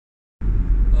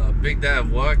Big day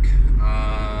of work.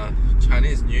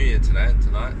 Chinese New Year tonight.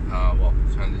 Well,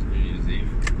 Chinese New Year's Eve,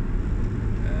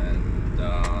 and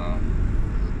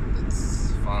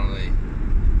it's finally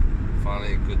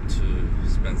good to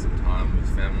spend some time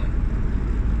with family.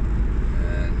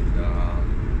 And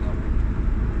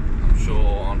I'm sure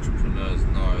entrepreneurs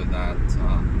know that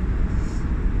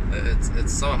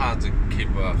it's so hard to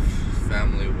keep a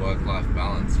family work-life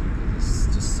balance because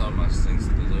there's just so much things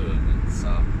to do, and it's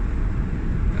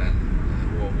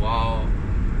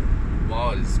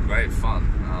while it's great fun,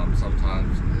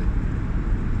 sometimes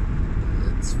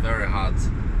it's very hard.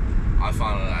 I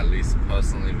find it, at least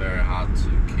personally, very hard to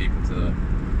keep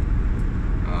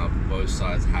both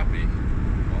sides happy.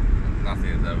 Well,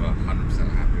 nothing is ever 100%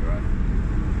 happy, right?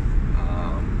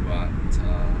 But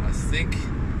I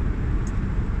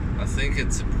think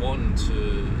it's important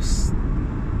to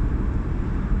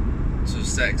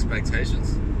set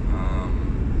expectations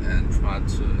and try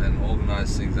to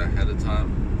organize things ahead of time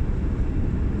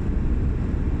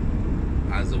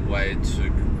as a way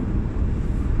to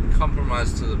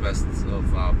compromise to the best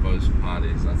of both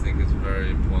parties. I think it's very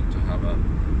important to have a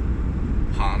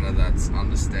partner that's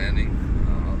understanding.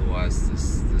 Otherwise,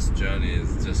 this journey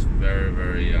is just very,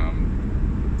 very,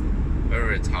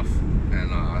 very tough.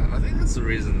 And I think that's the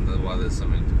reason why there's so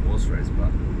many divorce rates.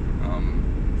 But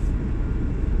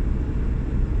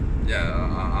yeah,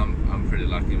 I'm pretty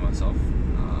lucky myself,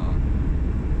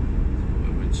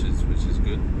 which is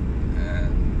good.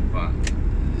 But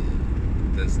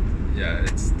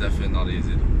it's definitely not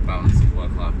easy to balance the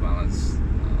work-life balance.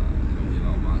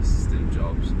 Elon Musk, Steve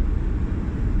Jobs,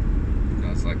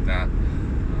 guys like that.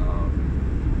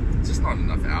 Just not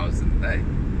enough hours in the day,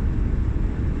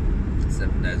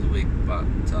 7 days a week. But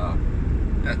the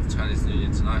Chinese New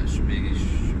Year tonight should be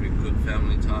good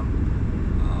family time.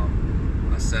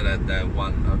 I set it day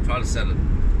one. I try to set it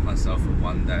myself at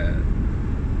one day.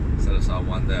 Set aside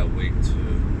 1 day a week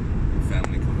to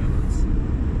family commitments.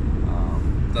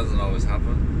 Doesn't always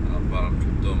happen, but I'm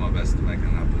doing my best to make it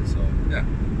happen. So yeah,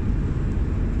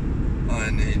 I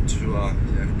need to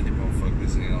keep on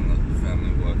focusing on the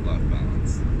family work-life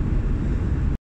balance.